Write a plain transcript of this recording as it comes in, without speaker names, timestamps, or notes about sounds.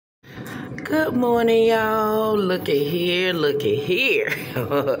Good morning, y'all. Look at here, look at here.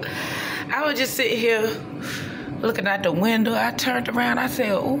 I was just sitting here looking out the window. I turned around, I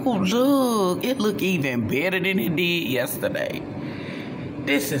said, oh, look, it look even better than it did yesterday.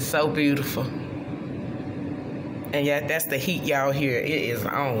 This is so beautiful. And yeah, that's the heat y'all hear. It is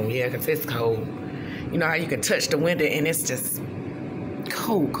on, yeah, because it's cold. You know how you can touch the window and it's just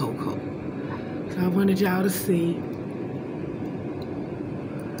cold, cold, cold. So I wanted y'all to see.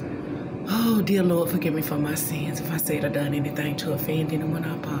 Oh, dear Lord, forgive me for my sins. If I said or done anything to offend anyone,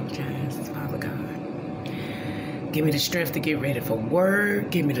 I apologize, Father God. Give me the strength to get ready for work.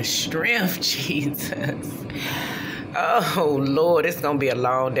 Give me the strength, Jesus. Oh, Lord, it's going to be a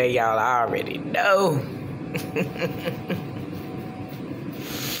long day, y'all. I already know.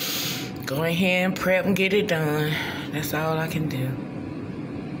 Go ahead and prep and get it done. That's all I can do.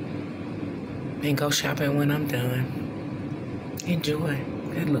 And go shopping when I'm done. Enjoy.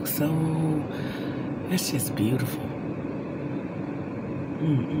 That looks so, that's just beautiful.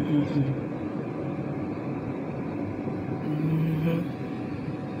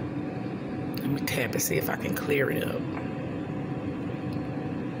 Let me tap and see if I can clear it up.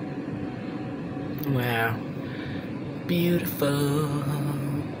 Wow. Beautiful.